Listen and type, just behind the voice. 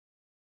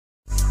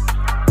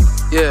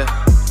Yeah,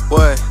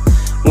 what?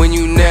 When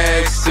you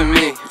next to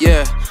me,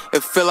 yeah.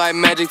 It feel like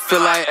magic, feel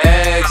like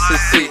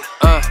ecstasy.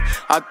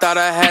 I thought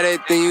I had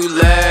it, then you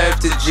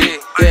left the G.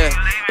 Yeah,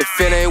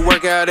 if it ain't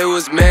work out, it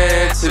was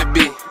meant to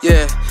be.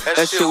 Yeah,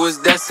 that shit was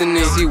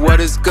destiny. See, what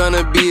it's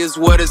gonna be is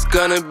what it's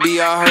gonna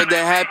be. I heard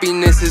that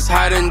happiness is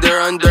hiding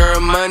there under a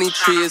money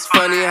tree. It's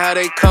funny how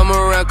they come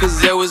around,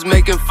 cause they was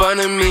making fun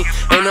of me.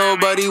 Ain't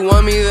nobody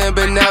want me then,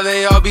 but now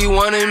they all be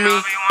wanting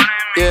me.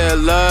 Yeah,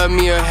 love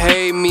me or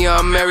hate me,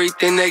 I'm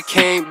everything they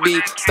can't be.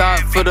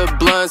 Stop for the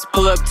blunts,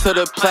 pull up to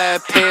the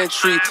plaid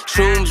pantry.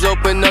 Shrooms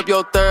open up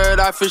your third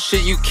eye for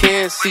shit you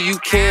can't see. You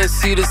can't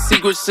see the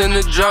secrets and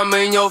the drama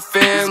in your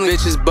family.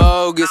 This bitch is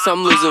bogus,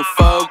 I'm losing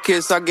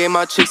focus. I gave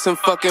my chick some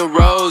fucking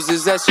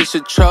roses. That shit's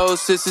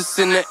atrocious, it's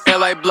in the air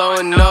like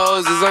blowing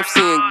noses. I'm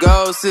seeing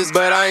ghosts,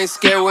 but I ain't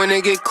scared when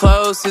it get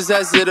closest.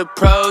 As it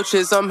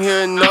approaches, I'm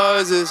hearing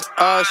noises.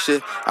 Oh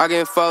shit, I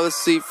can't fall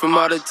asleep from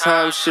all the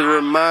time shit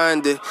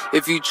reminded.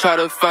 If you try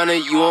to find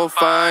it, you won't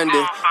find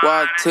it.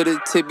 Walk to the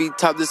tippy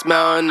top this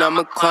mountain,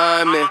 I'ma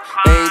climb it.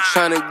 They ain't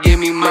tryna give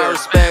me my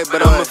respect,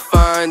 but I'ma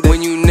find it.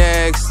 When you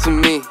next to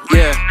me,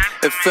 yeah.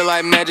 It feel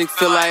like magic,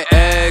 feel like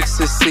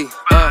ecstasy.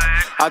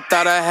 I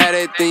thought I had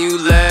it, then you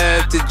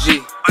left the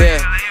G.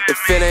 Yeah,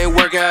 if it ain't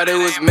work out, it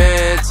was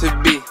meant to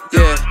be.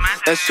 Yeah,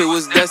 that shit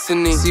was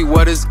destiny. See,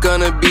 what it's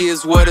gonna be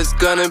is what it's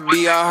gonna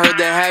be. I heard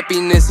that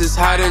happiness is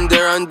hiding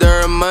there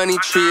under a money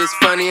tree. It's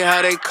funny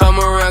how they come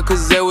around,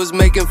 cause they was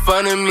making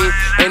fun of me.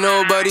 Ain't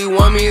nobody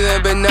want me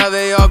then, but now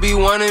they all be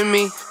wanting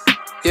me.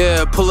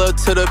 Yeah, pull up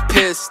to the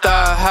pit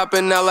stop,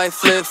 hopping out like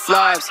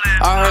flip-flops.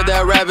 I heard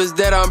that rap is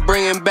dead, I'm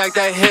bringing back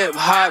that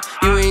hip-hop.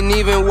 You ain't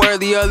even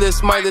worthy of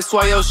this mic, that's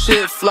why your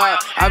shit flop.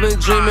 I've been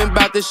dreaming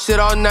about this shit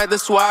all night,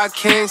 that's why I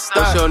can't stop.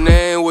 What's your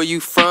name, where you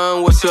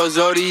from, what's your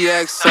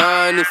zodiac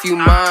sign? If you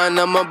mine,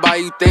 I'ma buy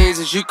you things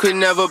that you could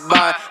never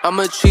buy.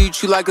 I'ma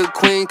treat you like a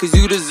queen, cause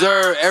you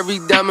deserve every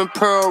diamond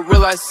pearl.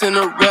 Real like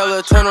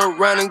Cinderella, turn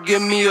around and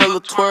give me a little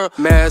twirl.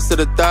 Mass to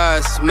the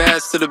thighs,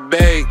 mass to the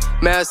bag,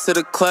 mass to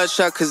the clutch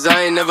shot, cause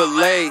I ain't never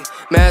late.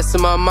 Mass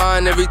in my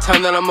mind every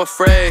time that I'm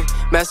afraid.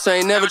 Master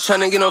ain't never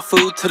tryna get no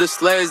food to the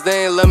slaves.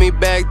 They ain't love me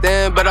back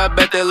then, but I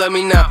bet they love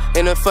me now.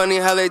 Ain't it funny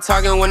how they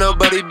talking when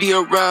nobody be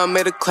around?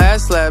 Made a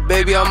class lab,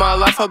 baby, all my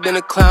life I've been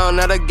a clown.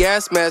 Not a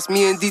gas mask,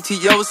 me and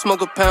DTO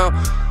smoke a pound.